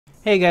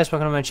Hey guys,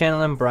 welcome to my channel.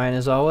 I'm Brian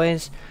as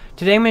always.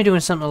 Today I'm going to be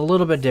doing something a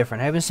little bit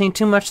different. I haven't seen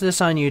too much of this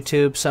on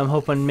YouTube, so I'm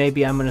hoping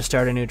maybe I'm going to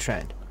start a new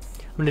trend.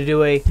 I'm going to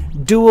do a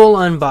dual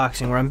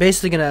unboxing where I'm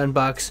basically going to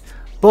unbox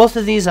both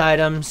of these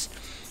items.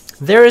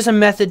 There is a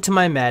method to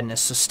my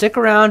madness, so stick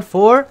around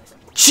for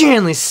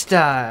Chanley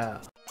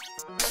style.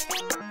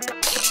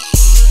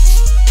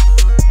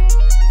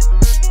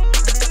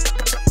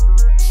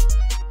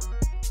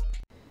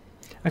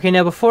 Okay,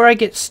 now before I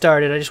get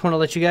started, I just want to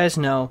let you guys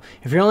know,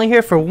 if you're only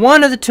here for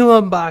one of the two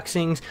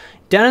unboxings,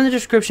 down in the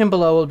description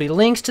below will be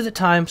links to the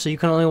time so you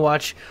can only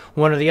watch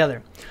one or the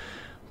other.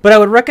 But I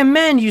would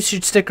recommend you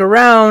should stick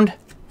around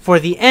for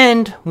the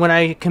end when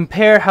I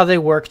compare how they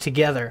work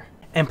together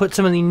and put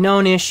some of the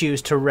known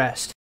issues to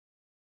rest.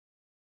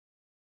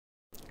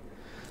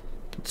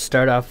 Let's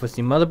start off with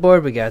the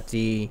motherboard. We got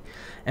the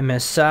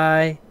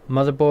MSI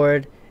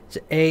motherboard. It's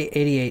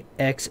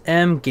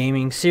A88XM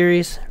Gaming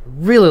series.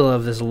 Really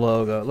love this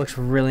logo. It looks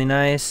really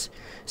nice.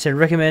 It said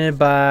recommended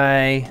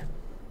by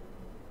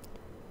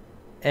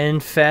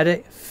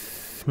Fnatic.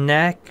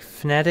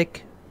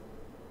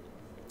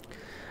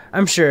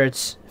 I'm sure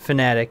it's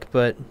Fnatic,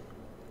 but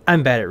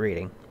I'm bad at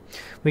reading.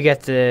 We got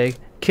the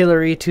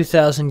Kaveri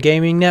 2000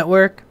 Gaming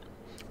Network,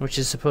 which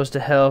is supposed to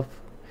help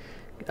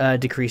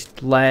decrease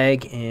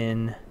lag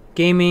in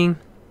gaming.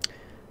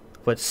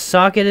 What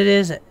socket it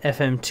is,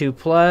 FM2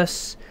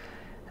 Plus.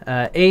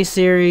 A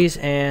series,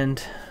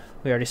 and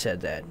we already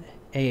said that,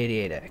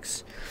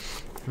 A88X.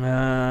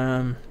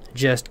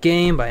 Just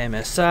Game by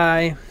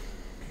MSI.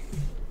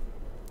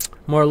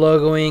 More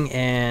logoing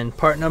and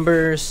part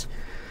numbers.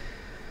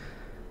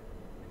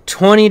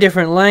 20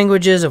 different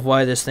languages of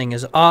why this thing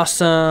is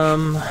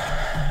awesome.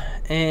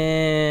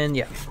 And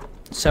yeah,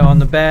 so on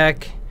the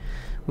back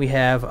we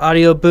have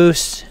audio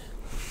boost,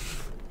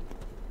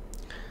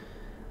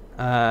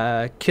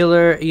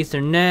 killer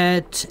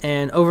Ethernet,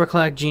 and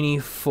overclock Genie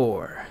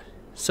 4.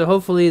 So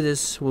hopefully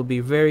this will be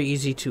very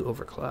easy to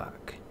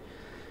overclock.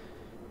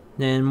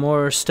 Then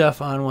more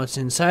stuff on what's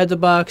inside the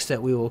box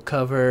that we will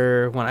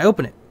cover when I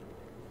open it.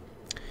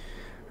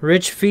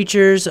 Rich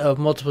features of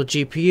multiple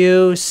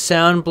GPUs,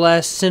 Sound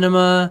Blast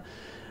Cinema,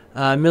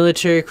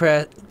 military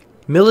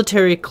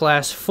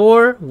class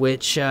 4,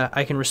 which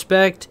I can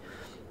respect,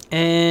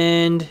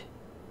 and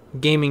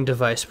gaming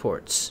device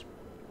ports.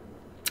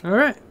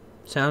 Alright.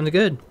 Sounds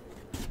good.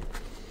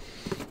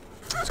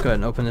 Let's go ahead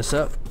and open this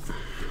up.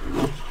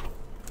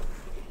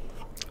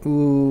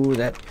 Ooh,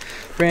 that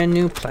brand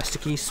new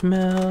plasticky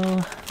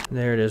smell.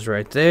 There it is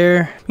right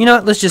there. You know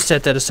what? Let's just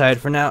set that aside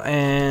for now,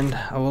 and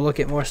I will look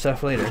at more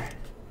stuff later.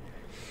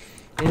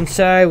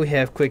 Inside, we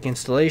have quick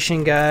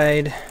installation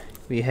guide.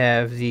 We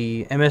have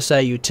the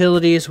MSI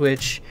utilities,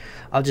 which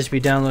I'll just be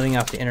downloading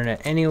off the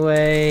internet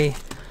anyway.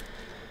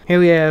 Here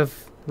we have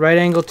right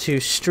angle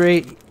to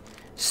straight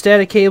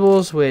static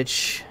cables,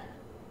 which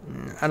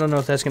I don't know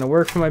if that's going to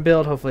work for my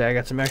build. Hopefully I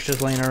got some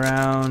extras laying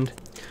around.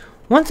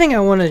 One thing I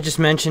want to just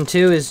mention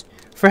too is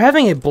for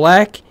having a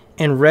black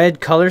and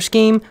red color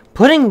scheme,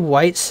 putting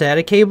white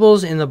SATA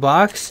cables in the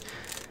box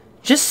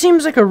just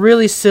seems like a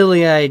really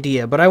silly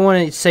idea, but I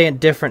want to say a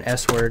different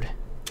S word.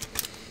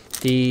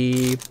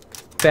 The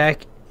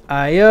back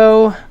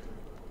I/O.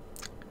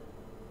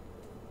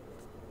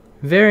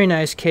 Very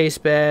nice case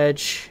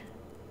badge.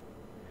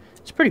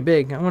 It's pretty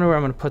big. I wonder where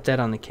I'm going to put that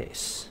on the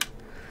case.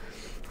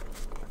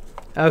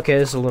 Okay,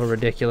 this is a little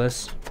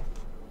ridiculous.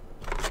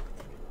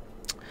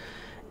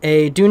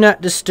 A do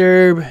not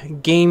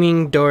disturb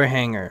gaming door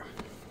hanger.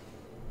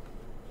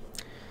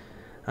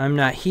 I'm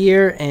not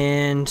here,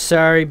 and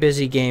sorry,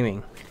 busy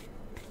gaming.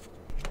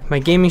 My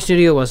gaming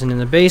studio wasn't in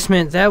the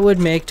basement. That would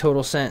make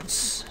total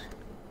sense.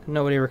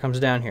 Nobody ever comes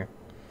down here.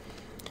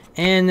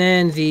 And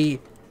then the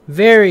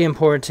very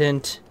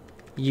important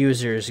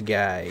user's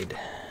guide.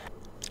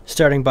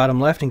 Starting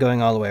bottom left and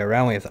going all the way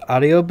around, we have the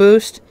audio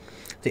boost.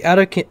 The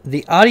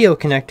audio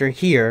connector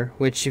here,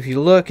 which if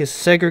you look is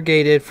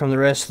segregated from the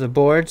rest of the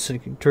board, so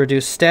to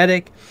reduce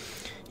static.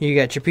 You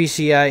got your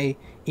PCIe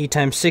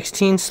times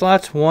 16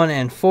 slots, 1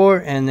 and 4,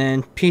 and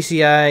then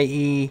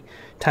PCIe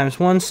times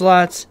 1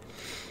 slots.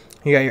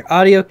 You got your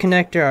audio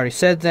connector, I already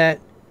said that.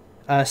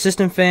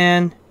 System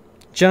fan,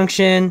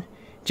 junction,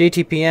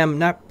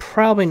 JTPM,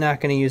 probably not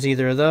going to use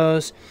either of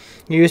those.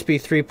 USB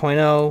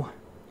 3.0,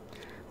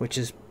 which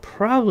is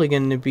probably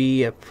going to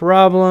be a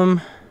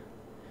problem.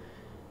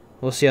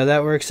 We'll see how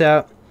that works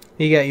out.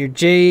 You got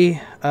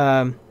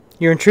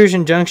your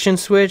intrusion junction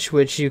switch,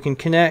 which you can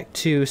connect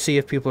to see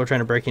if people are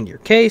trying to break into your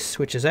case,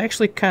 which is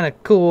actually kind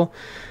of cool.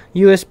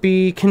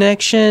 USB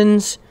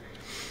connections.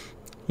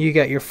 You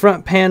got your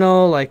front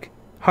panel, like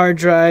hard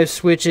drive,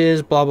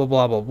 switches, blah, blah,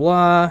 blah, blah,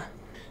 blah.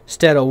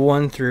 STATA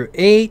 1 through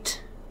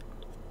 8.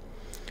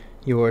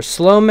 Your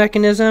slow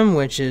mechanism,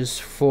 which is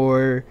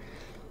for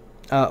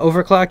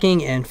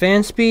overclocking and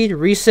fan speed.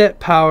 Reset,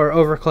 power,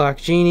 overclock,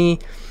 Genie.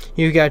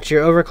 You got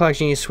your overclock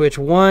Genie switch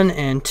 1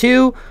 and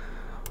 2.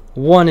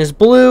 1 is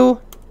blue,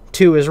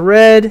 2 is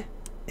red,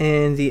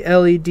 and the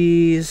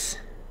LEDs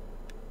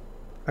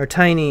are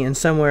tiny and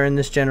somewhere in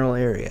this general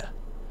area.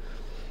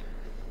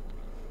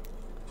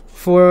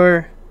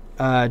 For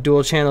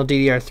dual channel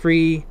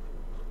DDR3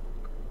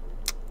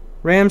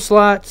 RAM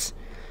slots.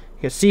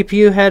 You got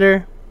CPU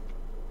header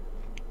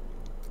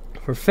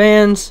for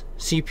fans,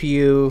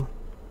 CPU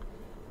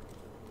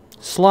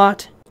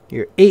slot,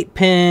 your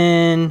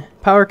 8-pin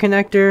power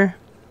connector,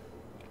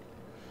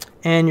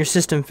 and your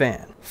system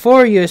fan.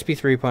 4 USB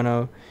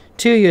 3.0,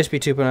 2 USB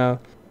 2.0,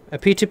 a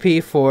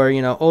P2P for,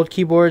 you know, old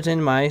keyboards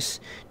and mice,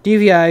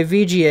 DVI,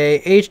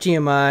 VGA,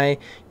 HDMI,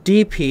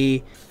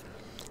 DP,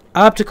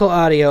 optical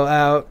audio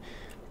out,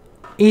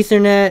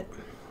 Ethernet,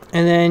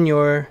 and then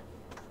your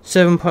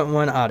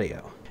 7.1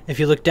 audio. If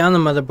you look down the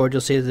motherboard,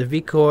 you'll see that the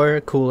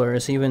V-Core cooler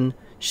is even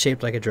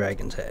shaped like a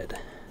dragon's head.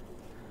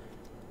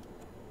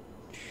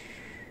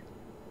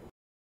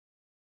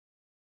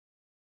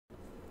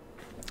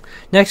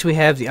 Next we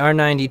have the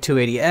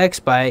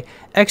R90-280X by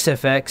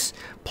XFX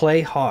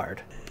Play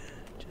Hard.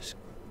 Just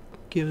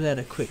give that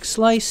a quick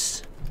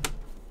slice.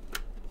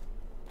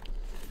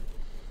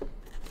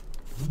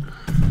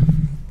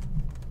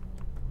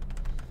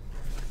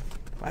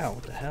 Wow,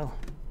 what the hell?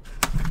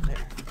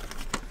 There.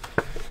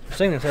 I was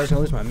thinking if I was going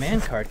to lose my man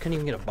card, couldn't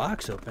even get a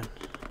box open.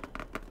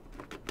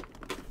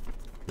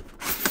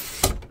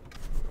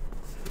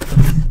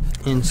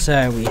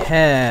 Inside we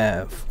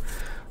have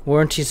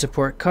warranty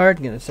support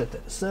card. Gonna set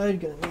that aside,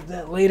 gonna need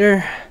that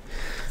later.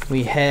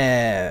 We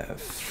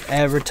have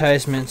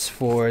advertisements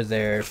for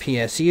their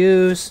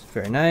PSUs,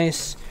 very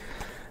nice.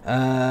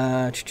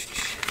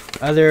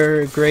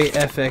 Other great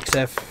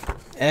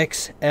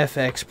XFX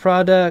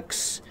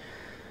products.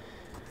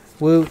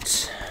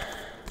 Woot.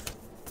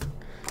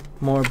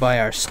 More buy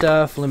our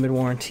stuff, limited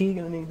warranty,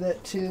 gonna need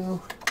that too.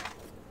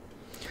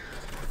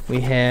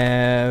 We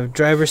have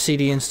driver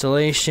CD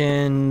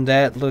installation.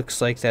 That looks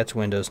like that's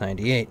Windows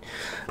 98.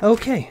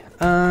 Okay.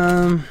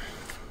 And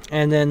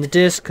then the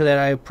disk that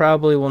I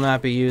probably will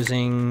not be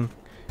using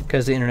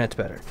because the internet's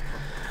better.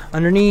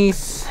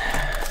 Underneath,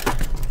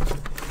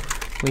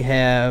 we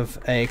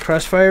have a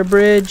Crossfire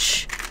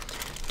bridge,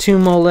 2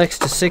 Molex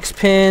to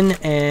 6-pin,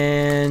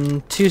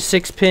 and 2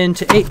 6-pin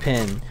to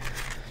 8-pin.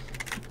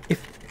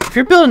 If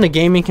you're building a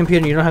gaming computer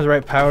and you don't have the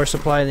right power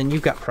supply, then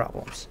you've got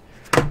problems.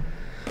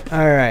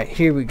 Alright,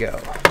 here we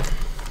go.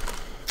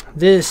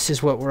 This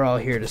is what we're all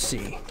here to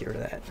see. Get rid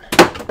of that.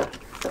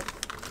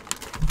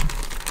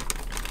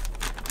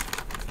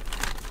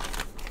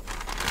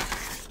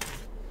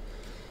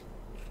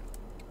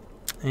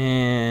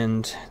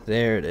 And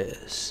there it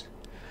is.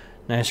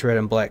 Nice red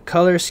and black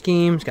color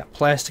scheme. It's got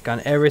plastic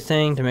on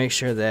everything to make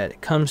sure that it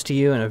comes to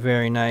you in a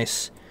very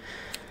nice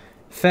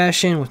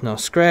fashion with no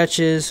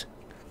scratches.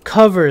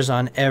 Covers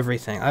on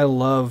everything. I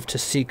love to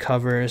see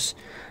covers.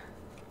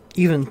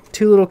 Even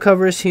 2 little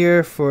covers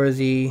here for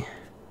the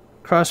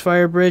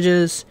Crossfire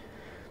bridges.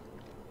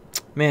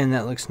 Man,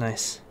 that looks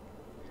nice.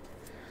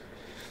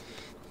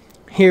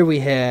 Here we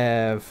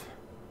have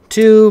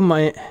 2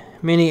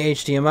 mini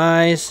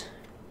HDMIs,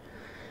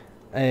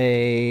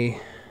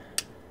 a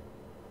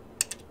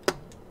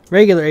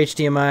regular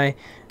HDMI,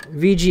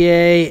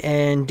 VGA,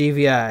 and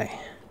DVI.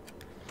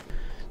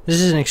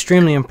 This is an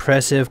extremely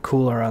impressive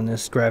cooler on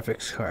this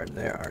graphics card.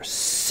 There are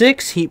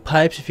 6 heat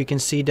pipes, if you can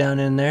see down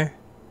in there,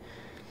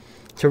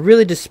 to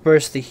really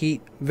disperse the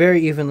heat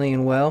very evenly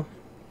and well.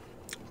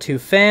 2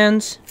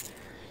 fans.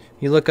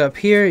 You look up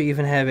here, you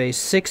even have a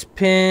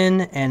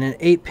 6-pin and an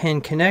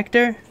 8-pin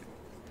connector.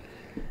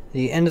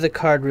 The end of the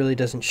card really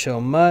doesn't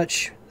show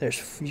much.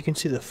 You can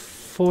see the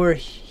 4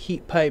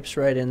 heat pipes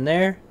right in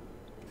there.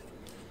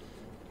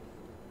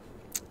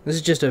 This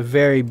is just a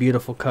very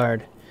beautiful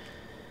card.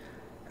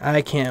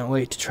 I can't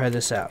wait to try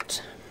this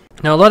out.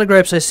 Now, a lot of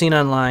gripes I've seen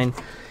online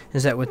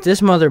is that with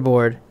this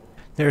motherboard,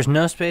 there is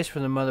no space for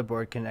the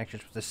motherboard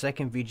connectors with the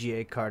second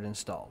VGA card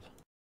installed.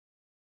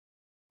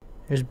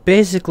 There's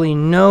basically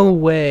no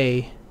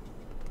way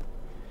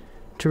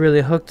to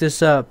really hook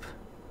this up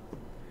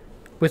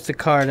with the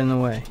card in the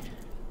way.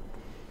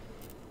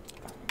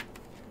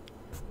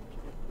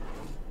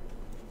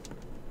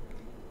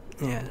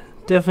 Yeah,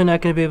 definitely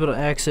not going to be able to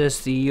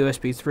access the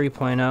USB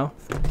 3.0.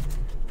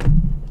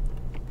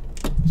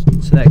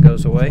 So that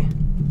goes away.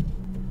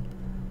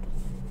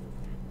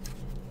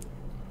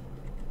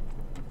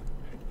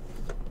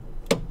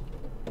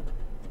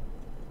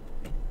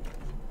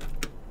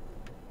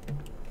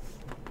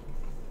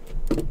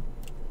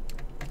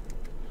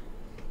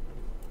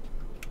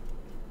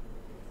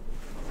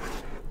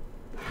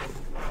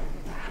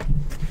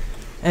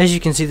 As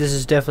you can see, this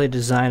is definitely a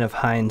design of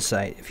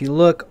hindsight. If you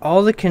look,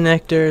 all the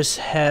connectors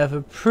have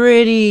a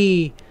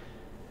pretty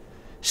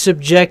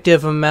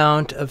subjective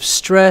amount of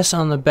stress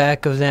on the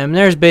back of them.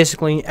 There's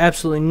basically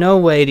absolutely no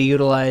way to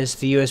utilize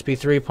the USB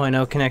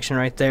 3.0 connection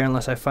right there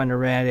unless I find a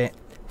right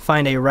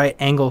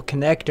angle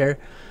connector,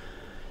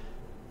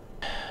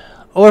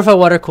 or if I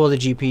water cool the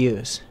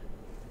GPUs.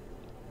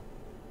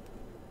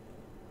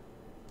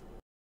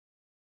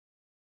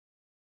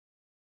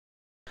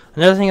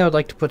 Another thing I would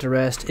like to put to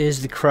rest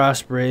is the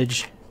Crossfire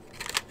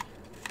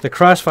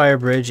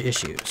bridge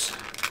issues.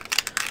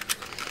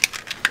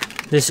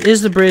 This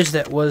is the bridge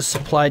that was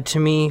supplied to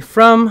me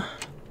from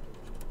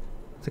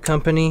the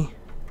company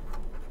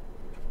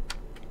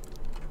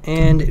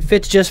and it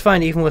fits just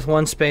fine even with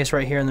one space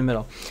right here in the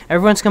middle.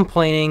 Everyone's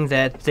complaining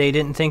that they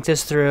didn't think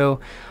this through,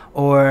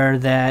 or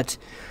that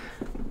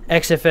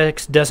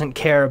XFX doesn't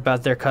care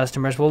about their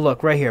customers. Well,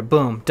 look right here,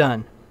 boom,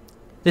 done.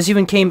 This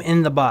even came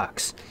in the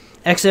box.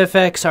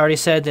 XFX already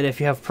said that if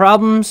you have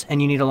problems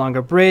and you need a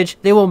longer bridge,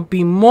 they will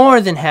be more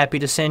than happy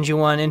to send you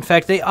one. In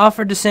fact, they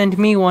offered to send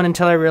me one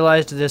until I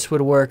realized this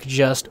would work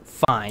just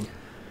fine.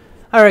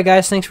 Alright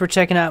guys, thanks for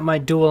checking out my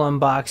dual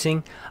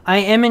unboxing. I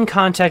am in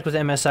contact with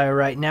MSI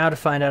right now to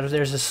find out if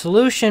there's a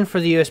solution for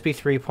the USB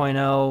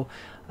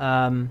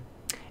 3.0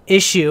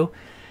 issue.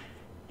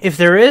 If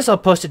there is, I'll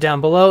post it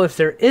down below. If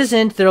there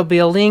isn't, there'll be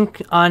a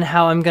link on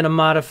how I'm going to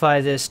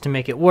modify this to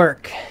make it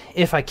work,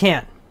 if I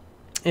can.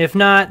 If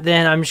not,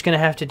 then I'm just going to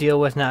have to deal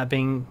with not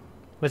having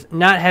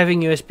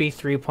USB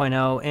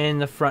 3.0 in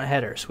the front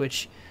headers,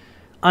 which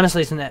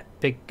honestly isn't that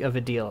big of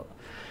a deal.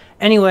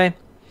 Anyway,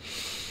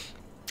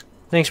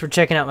 thanks for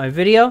checking out my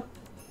video.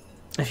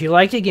 If you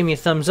liked it, give me a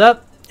thumbs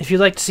up. If you'd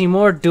like to see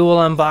more dual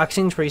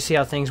unboxings where you see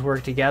how things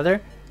work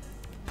together,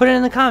 put it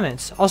in the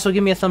comments. Also,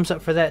 give me a thumbs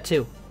up for that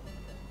too.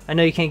 I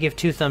know you can't give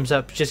 2 thumbs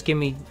up, just give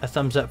me a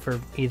thumbs up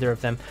for either of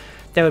them.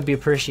 That would be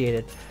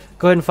appreciated.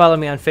 Go ahead and follow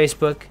me on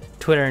Facebook,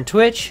 Twitter, and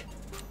Twitch.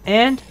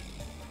 And,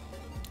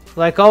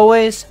 like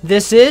always,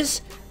 this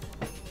is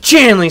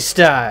Chanley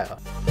Style.